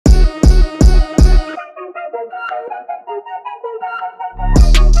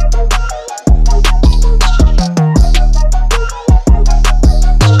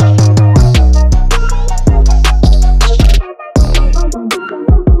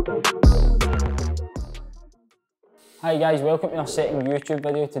Hi guys, welcome to our second YouTube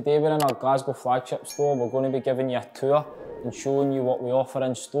video. Today we're in our Glasgow flagship store. We're going to be giving you a tour and showing you what we offer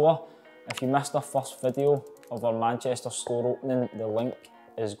in store. If you missed our first video of our Manchester store opening, the link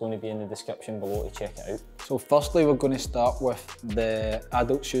is going to be in the description below to check it out. So firstly we're going to start with the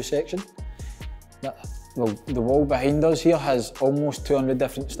adult shoe section. Well, the wall behind us here has almost 200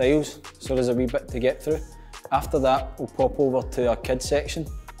 different styles, so there's a wee bit to get through. After that we'll pop over to our kids section.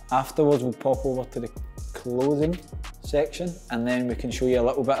 Afterwards we'll pop over to the clothing section, and then we can show you a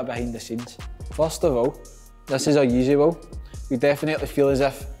little bit of behind the scenes. First of all, this is our Yeezy wall. We definitely feel as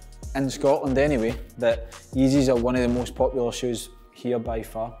if, in Scotland anyway, that Yeezys are one of the most popular shoes here by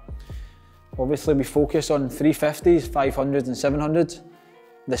far. Obviously we focus on 350s, 500s and 700s.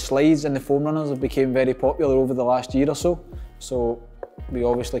 The slides and the foam runners have become very popular over the last year or so we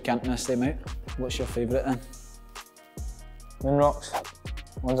obviously can't miss them out. What's your favourite then? Moonrocks,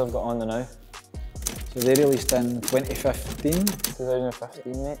 ones I've got on the now. So they released in 2015.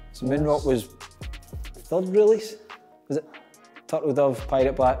 2015, mate. So Moonrock was third release. Was it Turtle Dove,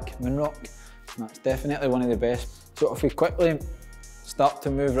 Pirate Black, Moonrock? That's definitely one of the best. So if we quickly start to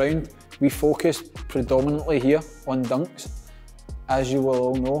move around, we focus predominantly here on dunks. As you will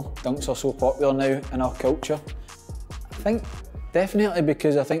all know, dunks are so popular now in our culture. I think definitely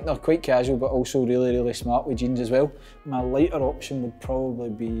because I think they're quite casual but also really smart with jeans as well. My lighter option would probably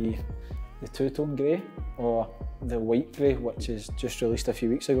be the two-tone grey or the white grey, which is just released a few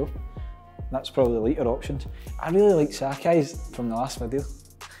weeks ago. That's probably the lighter options. I really like Sakai's from the last video.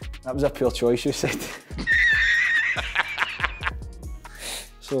 That was a pure choice, you said.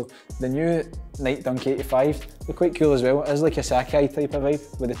 So the new Night Dunk 85, they're quite cool as well. It is like a Sakai type of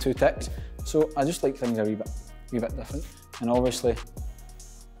vibe with the two ticks. So I just like things a wee bit different. And obviously,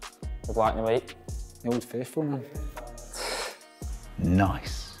 The black and white. the Old Faithful, man.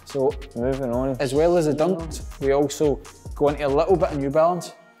 Nice. So Moving on. as well as the dunks, we also go into a little bit of New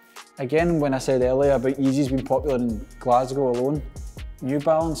Balance. Again, when I said earlier about Yeezys being popular in Glasgow alone, New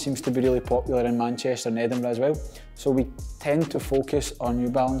Balance seems to be really popular in Manchester and Edinburgh as well. So we tend to focus on New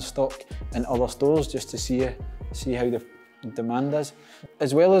Balance stock in other stores just to see how the demand is.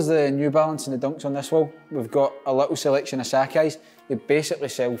 As well as the New Balance and the dunks on this wall, we've got a little selection of Sakai's. They basically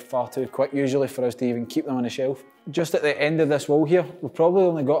sell far too quick usually for us to even keep them on the shelf. Just at the end of this wall here, we've probably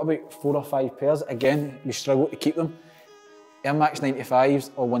only got about 4 or 5 pairs. Again, we struggle to keep them. Air Max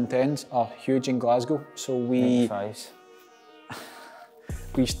 95s or 110s are huge in Glasgow, so we... 95s.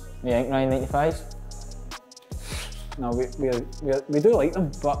 We You ain't Ryan 95s? No, we do like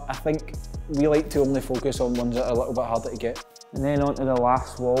them, but I think we like to only focus on ones that are a little bit harder to get. And then onto the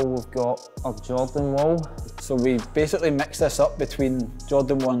last wall, we've got our Jordan wall. So we basically mix this up between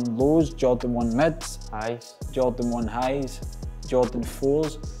Jordan 1 lows, Jordan 1 mids, Highs. Jordan 1 highs, Jordan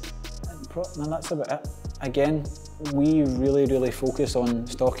 4s, and that's about it. Again, we really focus on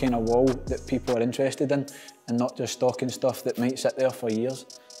stocking a wall that people are interested in and not just stocking stuff that might sit there for years.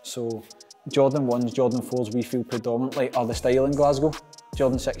 So Jordan 1s, Jordan 4s we feel predominantly are the style in Glasgow.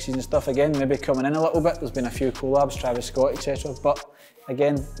 Jordan 6s and stuff again, maybe coming in a little bit. There's been a few collabs, Travis Scott, etc. But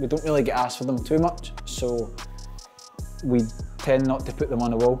again, we don't really get asked for them too much, so we tend not to put them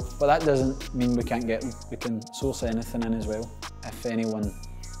on the wall. But that doesn't mean we can't get them. We can source anything in as well, if anyone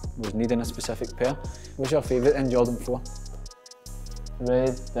was needing a specific pair. What's your favourite in Jordan 4?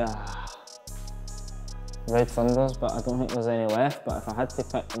 Red Thunders, but I don't think there's any left. But if I had to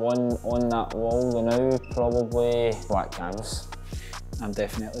pick one on that wall the now, probably Black Canvas. I'm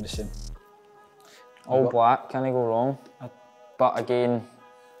definitely the same. All black, can't go wrong. But again,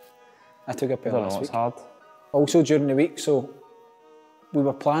 I took a I pair don't last know, week. it's hard. Also during the week, so we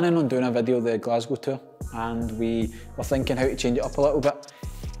were planning on doing a video of the Glasgow tour, and we were thinking how to change it up a little bit.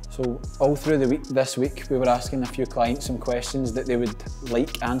 So all through the week, this week, we were asking a few clients some questions that they would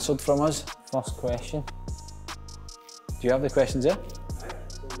like answered from us. First question. Do you have the questions there? Right,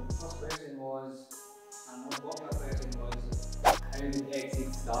 so the first question was, and one popular question was, how did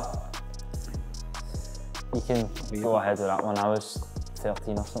Exit start? You can go ahead with that one. I was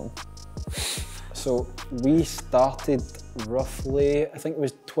 13 or something. So we started roughly, I think it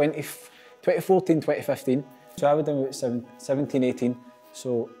was 2014, 2015. So I was about 17, 18.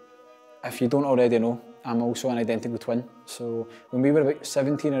 So if you don't already know, I'm also an identical twin. So when we were about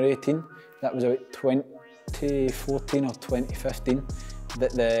 17 or 18, that was about 2014 or 2015,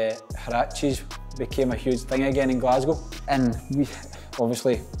 that the Hirachis became a huge thing again in Glasgow. And we,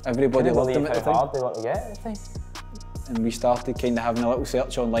 obviously, everybody loved them at the time. How hard they were to get at the time. And we started kind of having a little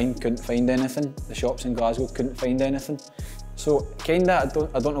search online, couldn't find anything. The shops in Glasgow couldn't find anything. So kind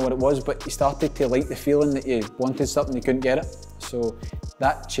of, I don't know what it was, but you started to like the feeling that you wanted something, you couldn't get it. So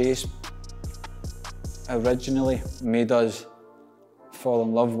that chase originally made us fall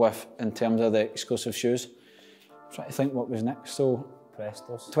in love with in terms of the exclusive shoes. I'm trying to think what was next. So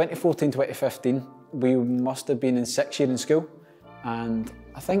Prestos. 2014, 2015, we must have been in 6th year in school, and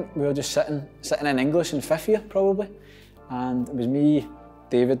I think we were just sitting in English in 5th year probably, and it was me,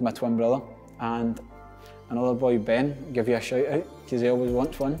 David, my twin brother, and another boy, Ben, give you a shout out because he always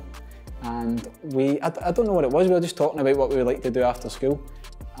wants one. And I don't know what it was, we were just talking about what we would like to do after school,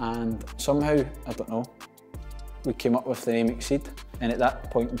 and somehow, I don't know, we came up with the name Exceed, and at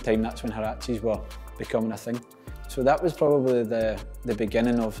that point in time that's when Huaraches were becoming a thing. So that was probably the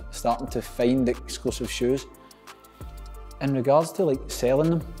beginning of starting to find exclusive shoes. In regards to like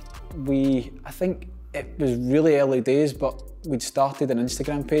selling them, I think it was really early days, but we'd started an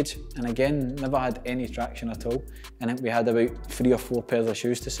Instagram page, and again, never had any traction at all. And we had about 3 or 4 pairs of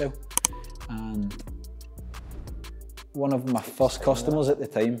shoes to sell. And one of my first customers at the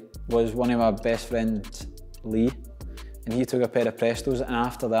time was one of my best friends, Lee, and he took a pair of Prestos, and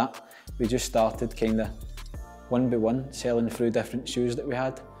after that, we just started kind of one by one selling through different shoes that we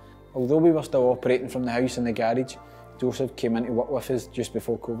had. Although we were still operating from the house in the garage, Joseph came in to work with us just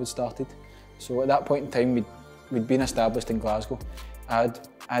before COVID started. So at that point in time, we'd been established in Glasgow.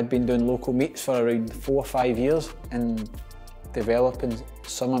 I'd been doing local meets for around 4 or 5 years and developing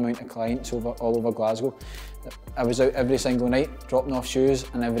some amount of clients all over Glasgow. I was out every single night, dropping off shoes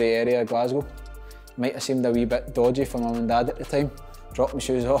in every area of Glasgow. Might have seemed a wee bit dodgy for Mum and Dad at the time, dropping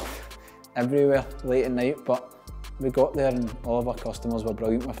shoes off everywhere late at night, but we got there and all of our customers were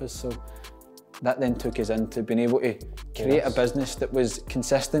brilliant with us. So that then took us into being able to create a business that was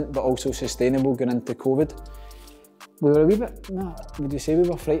consistent but also sustainable going into COVID. We were a wee bit, would you say we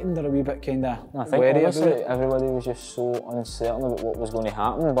were frightened or a wee bit kind of wary about it? Everybody was just so uncertain about what was going to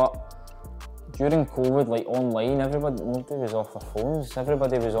happen, but during COVID, like online, nobody was off their phones,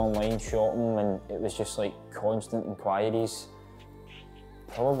 everybody was online shopping, and it was just like constant inquiries.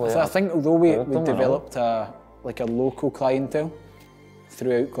 Probably. So I think although we developed a local clientele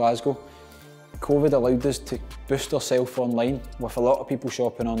throughout Glasgow, COVID allowed us to boost ourselves online, with a lot of people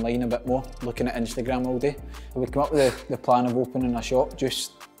shopping online a bit more, looking at Instagram all day. We came up with the plan of opening a shop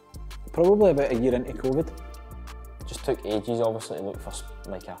just probably about a year into COVID. It just took ages obviously to look for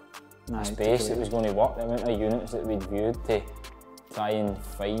like a space that was going to work. The amount of units that we'd viewed to try and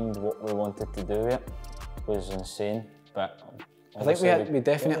find what we wanted to do with it was insane. But I think we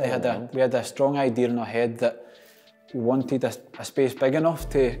definitely had a strong idea in our head that we wanted a space big enough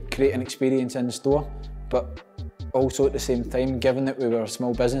to create an experience in store, but also at the same time, given that we were a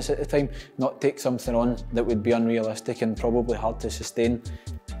small business at the time, not take something on that would be unrealistic and probably hard to sustain,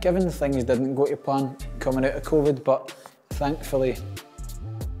 given things didn't go to plan coming out of COVID. But thankfully,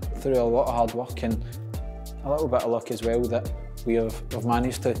 through a lot of hard work and a little bit of luck as well, that we've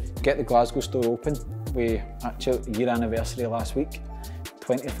managed to get the Glasgow store open. We actually, year anniversary last week,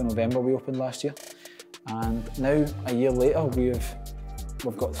 20th of November we opened last year. And now, a year later,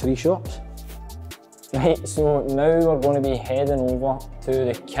 we've got 3 shops. Right, so now we're going to be heading over to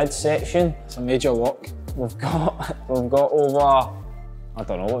the kids section. It's a major walk. We've got over, I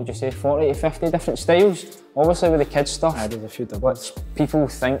don't know, what would you say, 40 to 50 different styles. Obviously with the kids stuff, there's a few different. Which people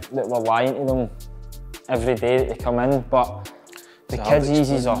think that we're lying to them every day that they come in, but the kids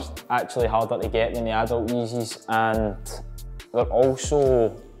Yeezys are actually harder to get than the adult Yeezys, and they're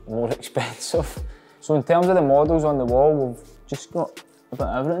also more expensive. So in terms of the models on the wall, we've just got a bit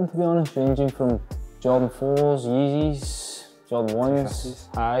of everything, to be honest, ranging from Jordan 4s, Yeezys, Jordan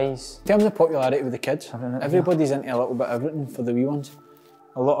 1s, highs. In terms of popularity with the kids, everybody's into a little bit of everything for the wee ones.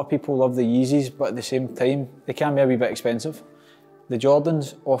 A lot of people love the Yeezys, but at the same time, they can be a wee bit expensive. The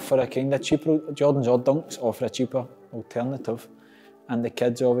Jordans offer a kind of cheaper, Jordans or Dunks offer a cheaper alternative. And the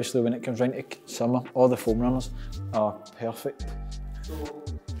kids, obviously, when it comes round to summer, all the foam runners are perfect. So,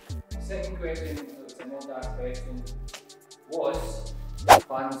 second question, it's a more that question, was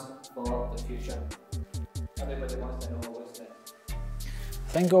plans for the future? Everybody wants to know what's the... I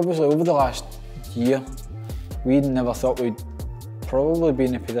think obviously over the last year, we never thought we'd probably be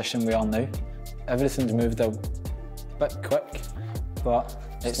in the position we are now. Everything's moved a bit quick, but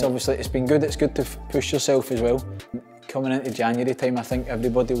it's been good. It's good to push yourself as well. Coming into January time, I think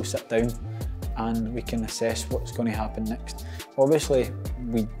everybody will sit down and we can assess what's going to happen next. Obviously,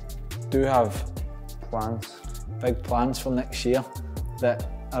 we do have big plans for next year that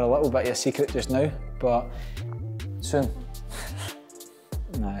are a little bit of a secret just now, but soon.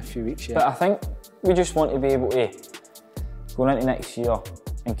 Nah, a few weeks, yeah. But I think we just want to be able to, going into next year,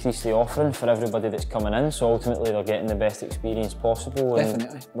 increase the offering for everybody that's coming in, so ultimately they're getting the best experience possible.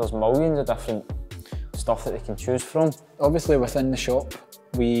 Definitely. And there's millions of different stuff that they can choose from. Obviously within the shop,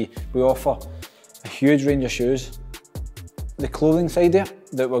 we offer a huge range of shoes. The clothing side of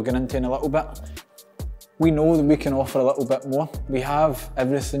it, that we're going into in a little bit, we know that we can offer a little bit more. We have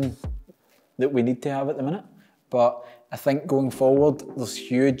everything that we need to have at the minute, but I think going forward, there's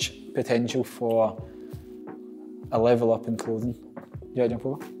huge potential for a level up in clothing. You want to jump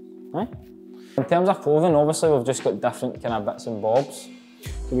over? Aye. In terms of clothing, obviously we've just got different kind of bits and bobs.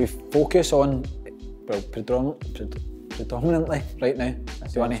 So we focus on, well, predominantly right now. Do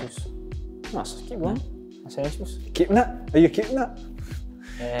you want to? No, let's keep going. Essentials. Keeping it? Are you keeping it?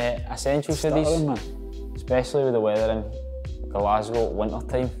 Essentials hoodies, man. especially with the weather in Glasgow at winter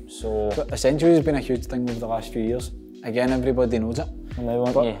time. So essentials has been a huge thing over the last few years. Again, everybody knows it. And now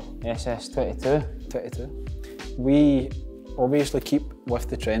want you SS22. 22. We obviously keep with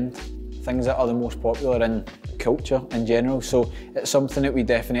the trend, things that are the most popular in culture in general. So it's something that we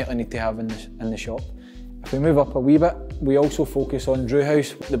definitely need to have in the shop. If we move up a wee bit, we also focus on Drew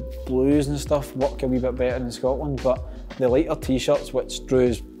House. The blues and stuff work a wee bit better in Scotland, but the lighter t-shirts, which Drew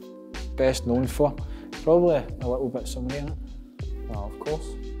is best known for, probably a little bit summery in it. Well, of course.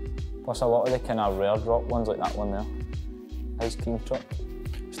 Plus a lot of the kind of rare drop ones like that one there. Ice cream truck.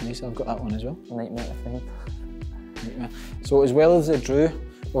 It's nice, I've got that one as well. Nightmare to find. Nightmare. So as well as the Drew,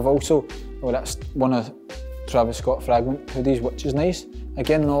 we've also, well, that's one of Travis Scott Fragment hoodies, which is nice.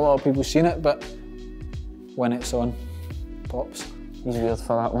 Again, not a lot of people seen it, but when it's on, pops. He's weird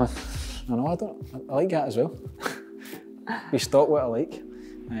for that one. I know, I like that as well. We stock what I like.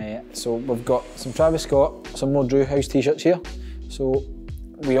 So we've got some Travis Scott, some more Drew House t-shirts here. So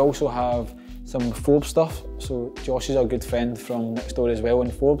we also have some Forbes stuff. So Josh is our good friend from next door as well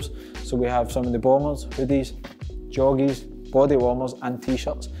in Forbes. So we have some of the bombers, hoodies, joggies, body warmers and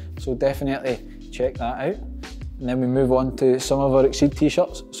t-shirts. So definitely check that out. And then we move on to some of our Exceed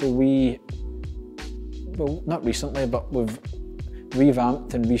t-shirts. So we, well, not recently, but we've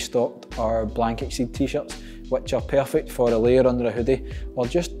revamped and restocked our blank Exceed t-shirts, which are perfect for a layer under a hoodie, or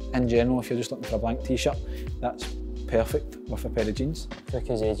just in general, if you're just looking for a blank t-shirt, that's perfect with a pair of jeans. Took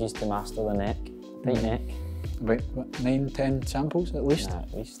us ages to master the neck, tight neck. About what, 9-10 samples at least? Yeah,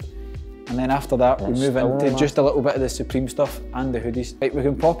 at least. And then after that, we move into just a little bit of the Supreme stuff and the hoodies. Right, we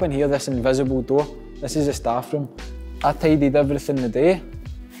can pop in here, this invisible door. This is the staff room. I tidied everything today,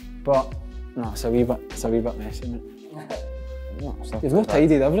 but no, it's a wee bit messy, mate. No, you've not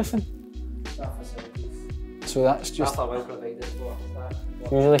tidied everything. So that's just... well provided for.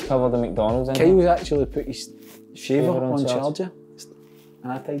 Usually cover the McDonald's in Kyle's actually put his shaver on charger,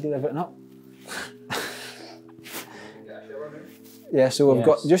 and I tidied everything up. Yeah, so we've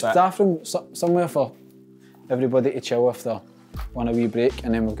got just staff room, somewhere for everybody to chill if they want a wee break,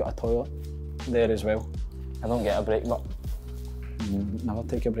 and then we've got a toilet there as well. I don't get a break, but never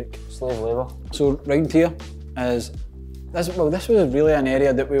take a break. Slave labour. So round here is, this was really an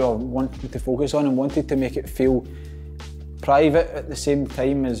area that we were wanting to focus on and wanted to make it feel private at the same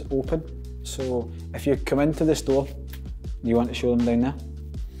time as open. So if you come into the store, you want to show them down there,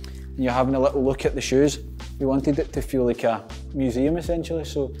 and you're having a little look at the shoes, we wanted it to feel like a museum essentially,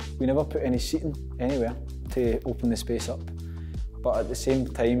 so we never put any seating anywhere to open the space up. But at the same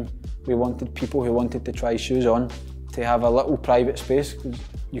time, we wanted people who wanted to try shoes on to have a little private space, because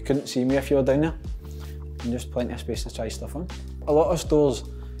you couldn't see me if you were down there, and just plenty of space to try stuff on. A lot of stores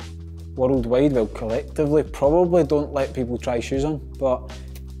worldwide, well collectively, probably don't let people try shoes on, but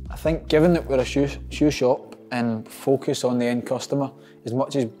I think given that we're a shoe shop and focus on the end customer as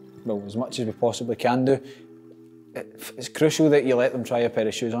much as we possibly can do, it's crucial that you let them try a pair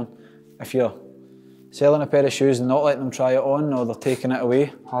of shoes on. If you're selling a pair of shoes and not letting them try it on, or they're taking it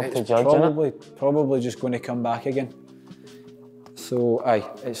away, hard it's to judge, probably just going to come back again. So aye,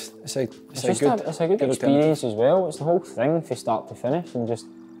 it's a good experience as well. It's the whole thing from start to finish, and just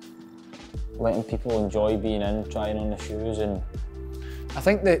letting people enjoy being in, trying on the shoes. And I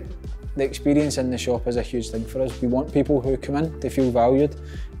think that the experience in the shop is a huge thing for us. We want people who come in to feel valued,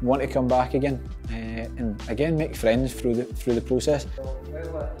 want to come back again, and again make friends through the process.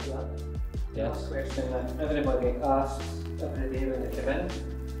 Yes. Question that everybody asks every day when they come in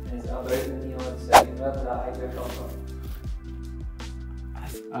is about the neon setting. Where did that idea come from?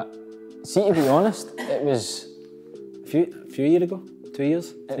 See, to be honest, it was a few years ago, 2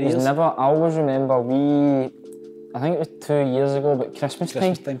 years. It was never. I always remember I think it was 2 years ago, but Christmas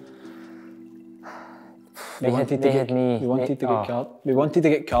time. We wanted to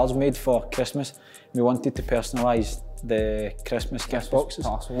get cards made for Christmas. We wanted to personalise the Christmas gift boxes.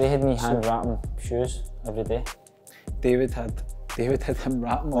 They had me hand wrapping shoes every day. David had him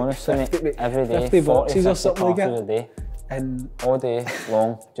wrapping honestly, like 50, every day, 50 boxes or something like that. A day. And all day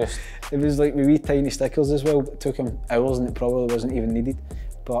long, just. It was like wee tiny stickers as well, but it took him hours and it probably wasn't even needed.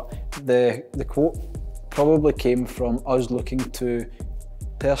 but the quote probably came from us looking to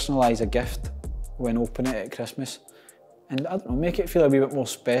personalise a gift when opening it at Christmas. And I don't know, make it feel a wee bit more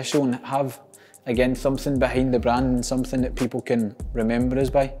special and have, again, something behind the brand and something that people can remember us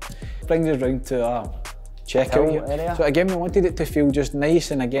by. Brings us round to our checkout here. So again, we wanted it to feel just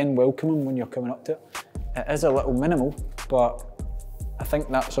nice and again, welcoming when you're coming up to it. It is a little minimal, but I think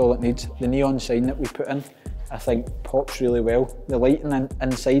that's all it needs. The neon sign that we put in, I think pops really well. The lighting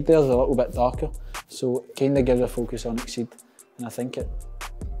inside there is a little bit darker, so it kind of gives a focus on Exceed, and I think it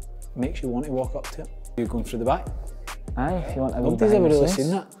makes you want to walk up to it. You're going through the back? Aye, if you want to. Nobody's ever really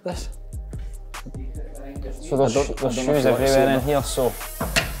seen that, this. So there's shoes everywhere in here, so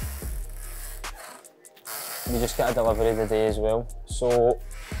we just get a delivery today as well. So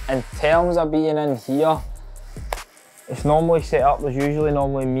in terms of being in here, it's normally set up, there's usually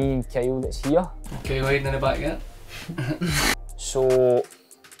normally me and Kyle that's here. Okay, hiding in the back yet? So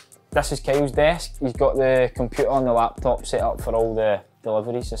this is Kyle's desk. He's got the computer and the laptop set up for all the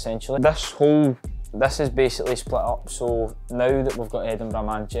deliveries essentially. This is basically split up, so now that we've got Edinburgh,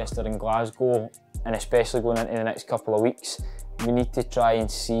 Manchester and Glasgow, and especially going into the next couple of weeks, we need to try and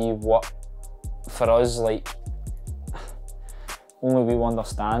see what, for us, like, only we will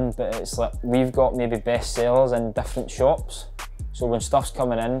understand, but it's like we've got maybe best sellers in different shops. So when stuff's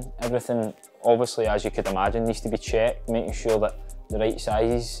coming in, everything, obviously, as you could imagine, needs to be checked, making sure that the right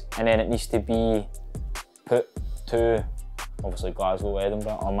sizes, and then it needs to be put to, obviously, Glasgow,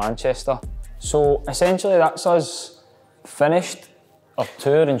 Edinburgh or Manchester. So essentially that's us finished our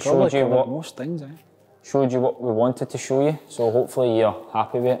tour and showed you what most things, showed you what we wanted to show you. So hopefully you're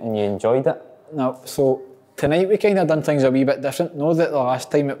happy with it and you enjoyed it. No, so tonight we kind of done things a wee bit different. Know that the last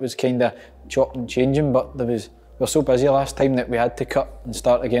time it was kind of chopping and changing, but we were so busy last time that we had to cut and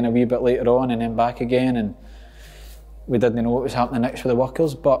start again a wee bit later on and then back again, and we didn't know what was happening next for the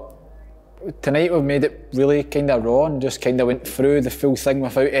workers. But tonight we've made it really kind of raw and just kind of went through the full thing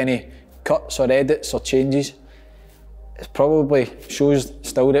without any cuts or edits or changes. It probably shows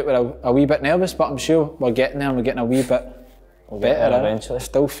still that we're a wee bit nervous, but I'm sure we're getting there and we're getting a wee bit better eventually. It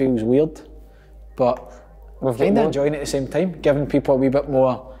still feels weird, but we're kind of enjoying it at the same time, giving people a wee bit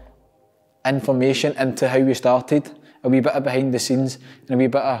more information into how we started, a wee bit of behind the scenes and a wee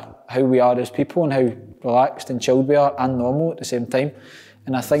bit of how we are as people and how relaxed and chilled we are and normal at the same time.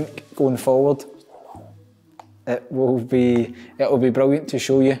 And I think going forward it'll be brilliant to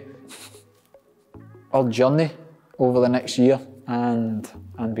show you our journey over the next year and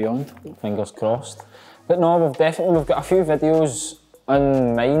beyond. Fingers crossed. But no, we've got a few videos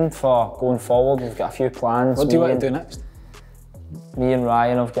in mind for going forward. We've got a few plans. What do you want to do next? Me and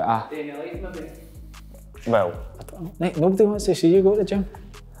Ryan have got Day in your life, maybe? well, nobody wants to see you go to the gym.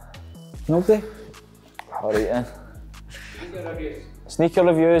 Nobody? alright then. Sneaker reviews. Sneaker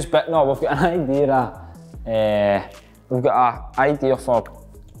reviews, but no, we've got an idea for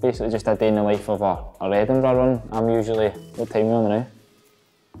basically just a day in the life of our Edinburgh run. I'm usually, what time are we on now?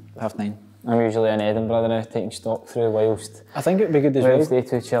 9:30. I'm usually in Edinburgh now, taking stock through whilst I think it would be good as well. they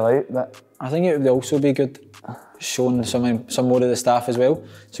to chill out, but I think it would also be good showing some more of the staff as well.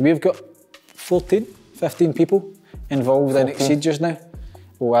 So we've got 15 people involved in Exceed just now.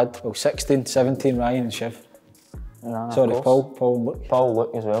 We'll add 16, 17, Ryan and Shiv. Sorry, Paul and Luke. Paul,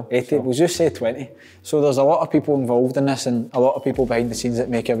 Luke as well. 80, we'll just say 20. So there's a lot of people involved in this and a lot of people behind the scenes that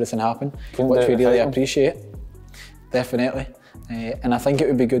make everything happen, which we really appreciate. Definitely. And I think it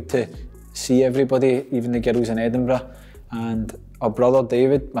would be good to see everybody, even the girls in Edinburgh, and our brother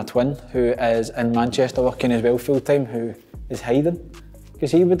David, my twin, who is in Manchester working as well full time, who is hiding.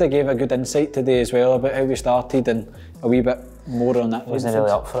 Because he would have gave a good insight today as well about how we started and a wee bit more on that. He wasn't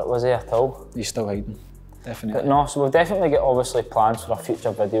really up for it, was he, at all? He's still hiding. Definitely. But no, so we've definitely got obviously plans for our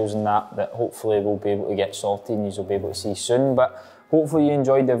future videos and that hopefully we'll be able to get sorted and you'll be able to see soon. But hopefully you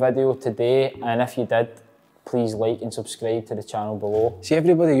enjoyed the video today, and if you did, please like and subscribe to the channel below. See,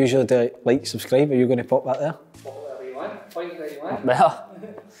 everybody usually do like, subscribe. Are you going to pop that there? Whatever you want, point where you want. Up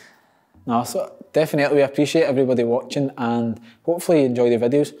there. No, so definitely we appreciate everybody watching and hopefully you enjoy the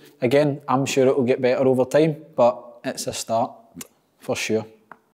videos. Again, I'm sure it will get better over time, but it's a start for sure.